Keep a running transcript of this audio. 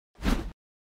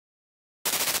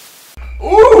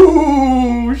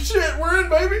Ooh, shit, we're in,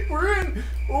 baby. We're in.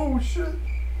 Oh, shit.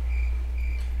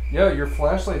 Yo, your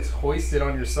flashlight's hoisted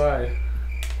on your side.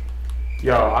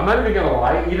 Yo, I'm not even gonna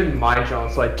lie, even my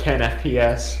jump's like 10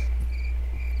 FPS.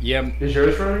 Yeah. Is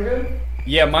yours running good?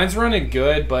 Yeah, mine's running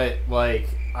good, but, like,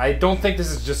 I don't think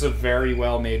this is just a very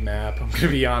well-made map. I'm gonna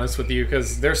be honest with you,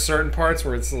 because there's certain parts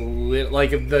where it's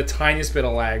like the tiniest bit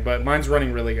of lag, but mine's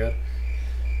running really good.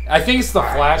 I think it's the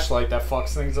flashlight that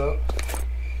fucks things up.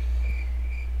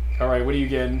 Alright, what are you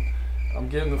getting? I'm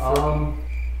getting the I'll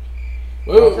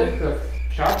take the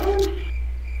shotgun?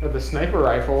 Or the sniper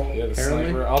rifle. Yeah, the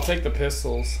sniper. I'll take the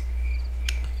pistols.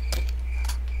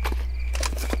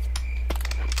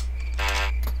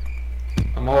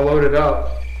 I'm all loaded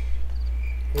up.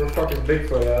 Where the fuck is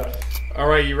Bigfoot at?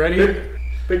 Alright, you ready?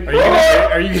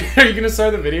 Bigfoot! Are you gonna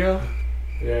start the video?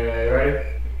 Yeah, you ready?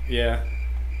 Yeah.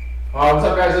 What's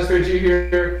up, guys? SVG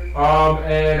here.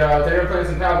 Today we're playing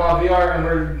some Pavlov VR, and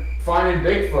we're finding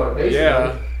Bigfoot, basically.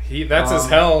 Yeah, that's his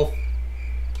health.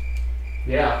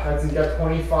 Yeah, he's got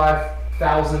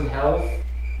 25,000 health.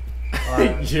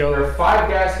 Yo. There are 5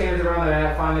 gas cans around the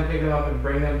map. Find them, pick them up, and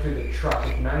bring them to the truck.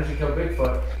 If you manage to kill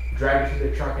Bigfoot, drag it to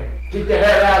the truck and get the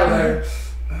hell out of there.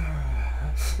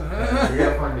 We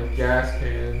gotta find the gas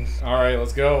cans. Alright,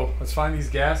 let's go. Let's find these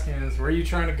gas cans. Where are you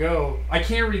trying to go? I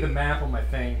can't read the map on my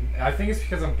thing. I think it's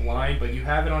because I'm blind, but you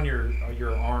have it on your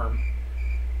arm.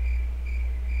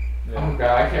 Yeah. Oh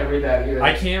god, I can't read that either.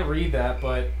 I can't read that,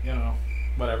 but, you know,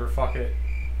 whatever, fuck it.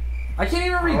 I can't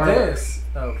even read this.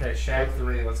 Okay, Shag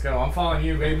 3, let's go. I'm following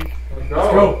you, baby. Let's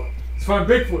go. Let's find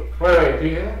Bigfoot. Wait, do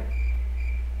you hear that?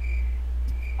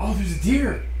 Oh, there's a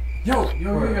deer. Yo,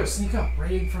 sneak up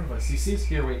right in front of us. You see us?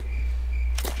 Here, wait.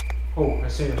 Oh, I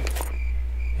see him.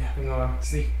 Yeah. Hang on.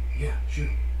 Sneak. Yeah,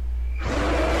 shoot.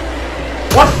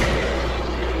 What?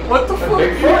 What the fuck?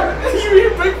 Bigfoot? You hear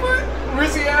Bigfoot?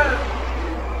 Where's he at?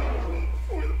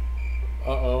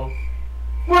 Uh-oh.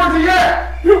 Where's he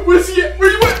at? Where's he at?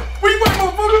 Where you at? Where you at,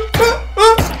 motherfucker?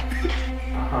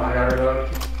 I got it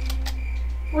up.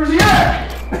 Where's he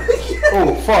at?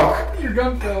 Oh, fuck. Your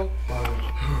gun fell.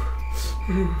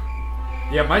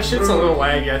 Yeah, my shit's a little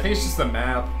laggy. I think it's just the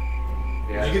map.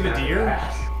 Yeah, did you get the deer?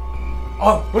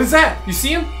 Oh, what is that? You see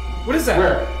him? What is that?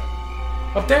 Where?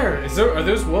 Up there. Are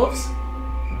those wolves?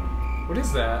 What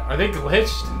is that? Are they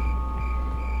glitched?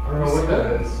 I don't know what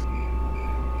that is.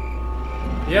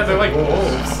 Yeah, they're like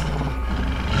wolves.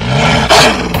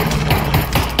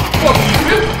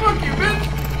 Fuck you, bitch!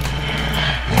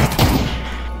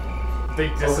 They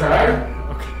disappeared.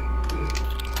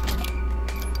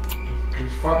 He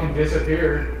fucking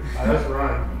disappeared. Let's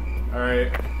run.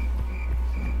 Alright.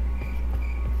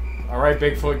 Alright,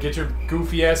 Bigfoot, get your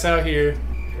goofy ass out here.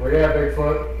 Where you at,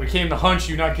 Bigfoot? We came to hunt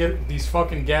you, not get these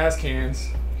fucking gas cans.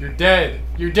 You're dead.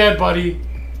 You're dead, buddy.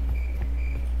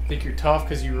 Think you're tough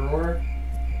because you roar?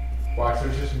 Watch,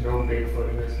 there's just no Bigfoot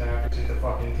in this map. It's just a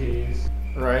fucking tease.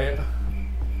 Right.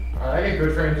 I get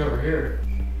good frames over here.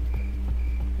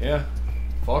 Yeah.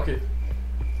 Fuck it.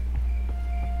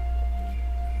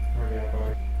 Where you at,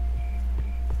 buddy?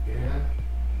 Yeah?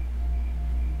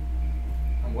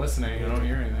 I'm listening. I don't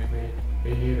hear anything.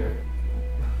 Me neither.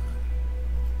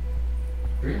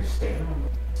 Are you standing on the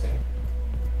stand?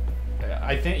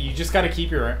 I think you just got to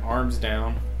keep your arms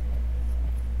down.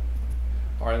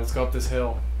 Alright, let's go up this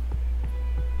hill.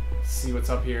 See what's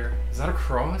up here. Is that a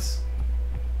cross?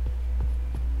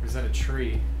 Or is that a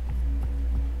tree?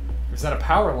 Or is that a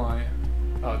power line?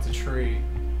 Oh, it's a tree.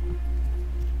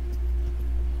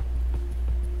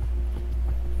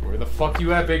 Where the fuck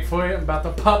you at, Bigfoot? I'm about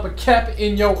to pop a cap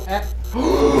in your ass. Yo,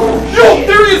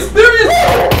 there he is! There he is!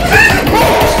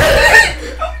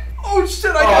 Oh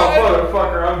shit, I got it! Oh,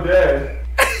 motherfucker, I'm dead.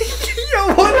 Yo,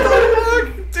 what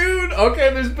the fuck? Dude, okay,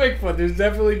 there's Bigfoot. There's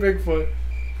definitely Bigfoot.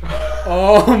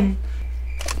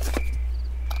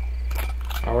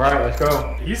 Alright, let's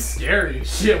go. He's scary.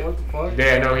 Shit, what the fuck?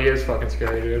 Yeah, no, he is fucking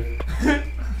scary, dude.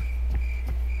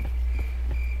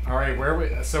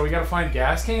 Alright, so we gotta find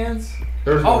gas cans?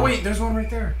 There's Oh, one. wait, there's one right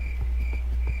there.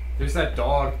 There's that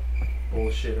dog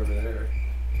bullshit over there.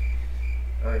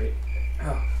 Alright.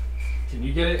 Oh. Can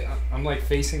you get it? I'm like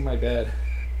facing my bed.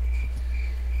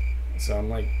 So I'm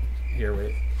like, here,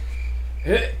 wait.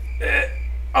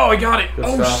 Oh, I got it. Good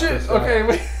Oh, stuff, shit. good stuff. Okay,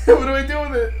 wait. What do I do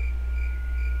with it?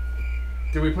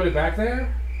 Did we put it back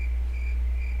there?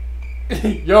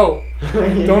 Yo,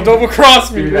 don't double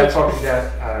cross me, dude, bitch. that's fucking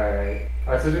gas. Alright.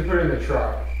 Alright, so just put it in the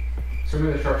truck.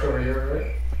 Assuming the truck's over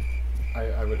here,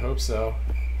 right? I would hope so.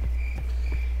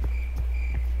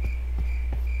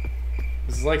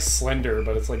 This is like Slender,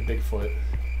 but it's like Bigfoot.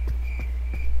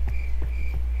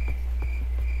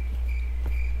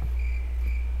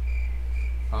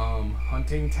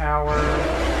 hunting tower.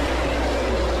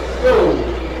 Yo!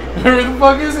 Where the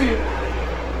fuck is he?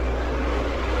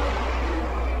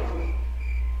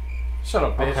 Shut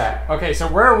up, bitch. Okay. Okay, so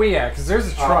where are we at? Because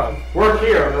there's a truck. We're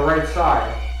here on the right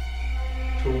side.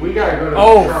 So we gotta go to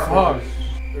Oh, the truck. fuck.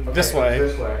 Okay, This way.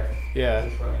 This way. Yeah.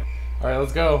 This way. Alright,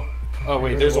 let's go. Oh,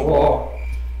 wait, there's a wall.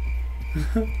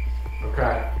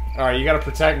 Okay. Alright, you gotta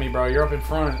protect me, bro. You're up in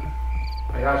front.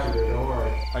 I got you, dude. Don't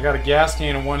worry. I got a gas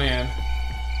can in one hand.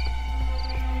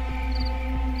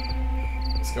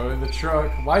 Let's go to the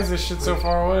truck. Why is this shit so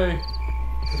far away?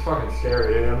 This is fucking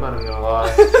scary, dude. I'm not even gonna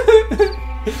lie.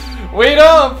 Wait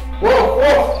up! Whoa,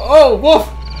 whoa! Oh, wolf!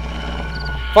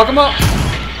 Fuck him up!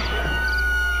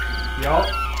 Yup.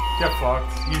 Get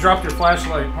fucked. You dropped your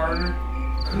flashlight, partner.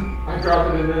 I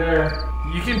dropped it in the air.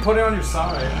 You can put it on your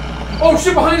side. Oh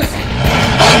shit, behind us!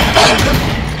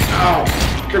 Ow!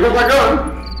 There goes my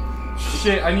gun!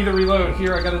 Shit, I need to reload.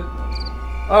 Here, I gotta...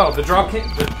 Oh, the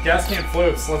gas can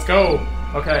floats. Let's go.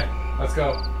 Okay, let's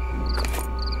go.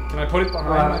 Can I put it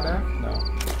behind my back? No.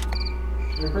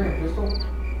 Did you bring a pistol?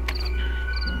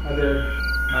 I did.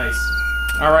 Nice.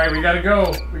 Alright, we gotta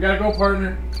go. We gotta go,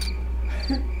 partner.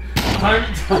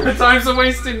 Time's a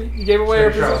wasting. You gave away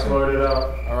our position. Load it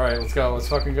up. Alright, let's go. Let's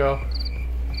fucking go.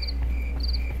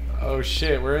 Oh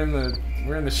shit, we're in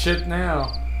the shit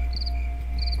now.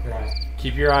 Yeah.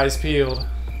 Keep your eyes peeled.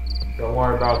 Don't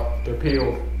worry about they're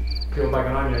peeled. Peeled like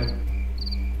an onion.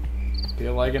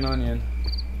 Peel like an onion.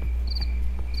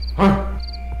 Huh?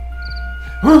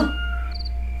 Huh?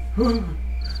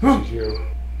 It's you.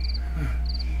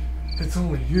 It's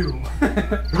only you.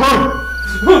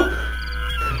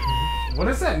 What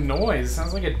is that noise? It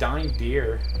sounds like a dying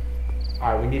deer.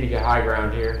 Alright, we need to get high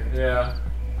ground here. Yeah.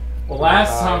 Well,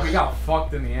 last time we got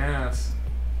fucked in the ass.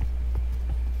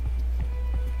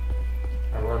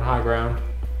 Alright, we're on high ground.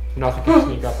 Nothing can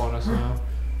sneak up on us now.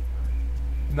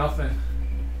 Nothing.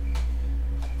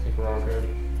 I think we're all good.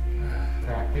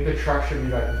 Okay, I think the truck should be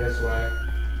like this way.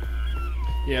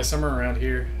 Yeah, somewhere around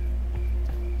here.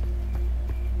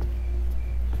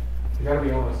 We gotta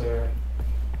be almost there.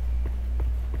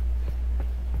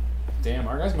 Damn,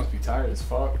 our guys must be tired as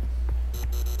fuck.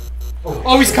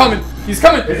 Oh, he's coming! He's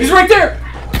coming! He's right there!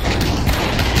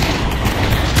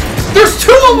 There's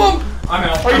two of them! I'm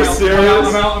out. Are you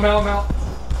serious? I'm out.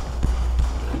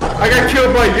 I got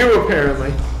killed by you,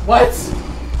 apparently. What?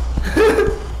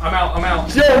 I'm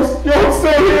out. Yo, I'm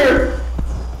still here!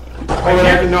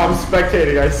 No, I'm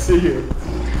spectating. I see you.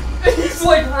 He's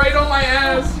like right on my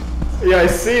ass. Yeah, I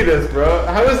see this, bro.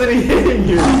 How isn't he hitting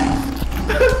you?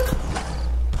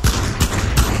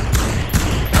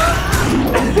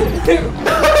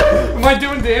 Am I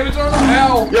doing damage on him?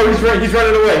 Ow! Yo, he's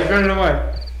running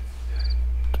away.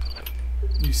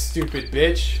 You stupid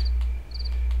bitch.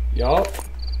 Yup.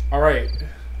 Alright.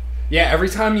 Yeah, every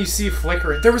time you see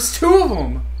flickering... There was two of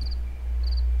them!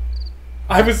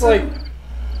 I was like...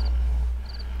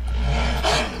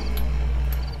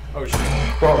 Oh shit.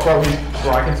 Bro,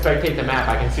 I can spectate the map.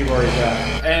 I can see where he's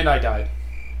at. And I died.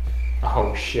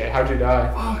 Oh shit, how'd you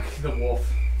die? Fuck, the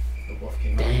wolf. The wolf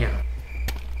came out. Damn.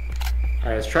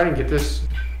 Alright, let's try and get this...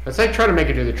 Let's like try to make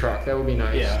it to the truck. That would be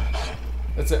nice. Yeah.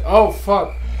 That's it. Oh,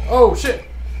 fuck. Oh, shit.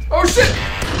 Oh, shit!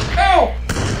 Ow!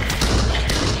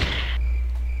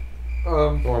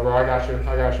 Don't worry, bro, I got you.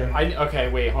 Okay,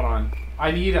 wait, hold on.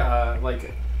 I need,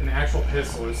 like, an actual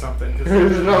pistol or something.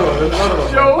 There's another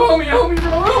one. Yo, help me,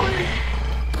 bro, help me!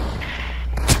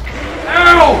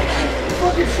 Ow! You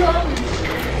fucking shot me!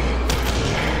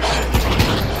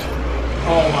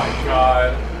 Oh my god.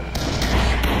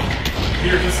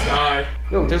 Here, just die.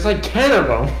 Yo, there's like 10 of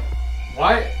them.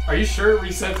 Why? Are you sure it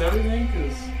resets everything?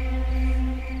 Cause...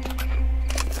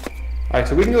 Alright,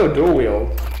 so we can go dual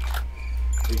wield.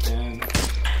 We can.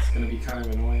 It's gonna be kind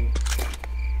of annoying.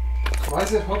 Why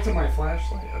is it hooked to my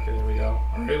flashlight? Okay, there we go.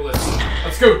 Alright,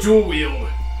 let's go dual wield.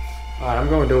 Alright, I'm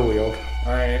going dual wield.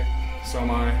 Alright, so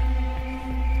am I.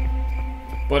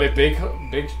 But if big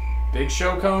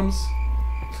show comes,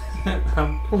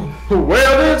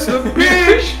 well, it's the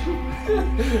bitch!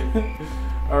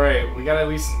 Alright, we gotta at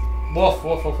least... Wolf.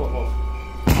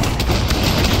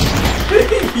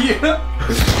 Yeah!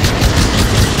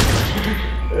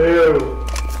 Ew.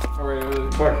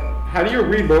 Alright, Fuck. How do you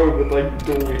reload with like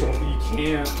dual wield? you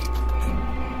can't.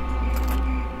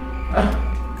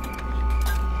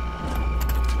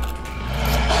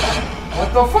 What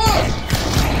the fuck?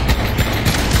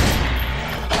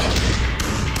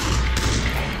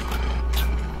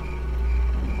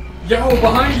 Yo,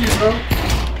 behind you, bro.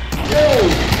 Yo!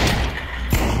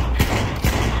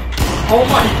 Oh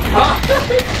my god!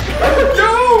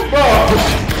 Yo! Bro!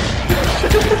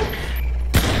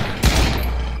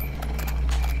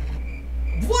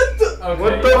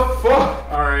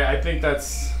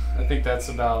 think that's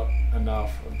about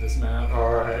enough of this map.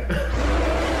 All right.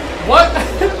 What?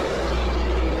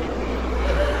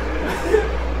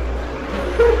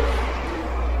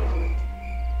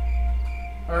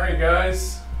 All right,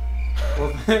 guys.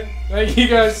 Well, thank you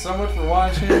guys so much for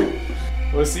watching.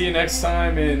 We'll see you next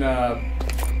time in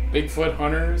Bigfoot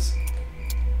Hunters.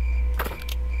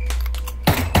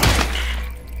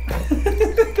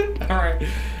 Alright,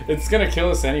 it's gonna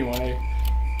kill us anyway.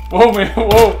 Whoa, man,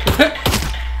 whoa!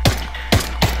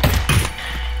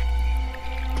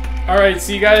 Alright,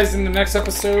 see you guys in the next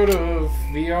episode of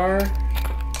VR.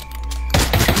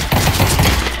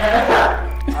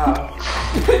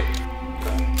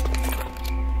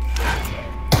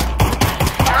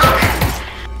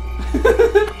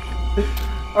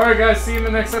 Alright guys, see you in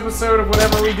the next episode of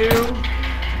whatever we do.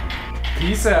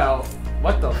 Peace out.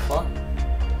 What the fuck?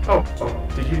 Oh,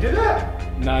 did you do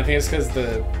that? No, I think it's because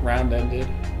the round ended.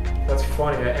 That's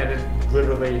funny. It ended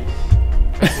literally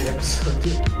the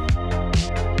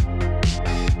episode.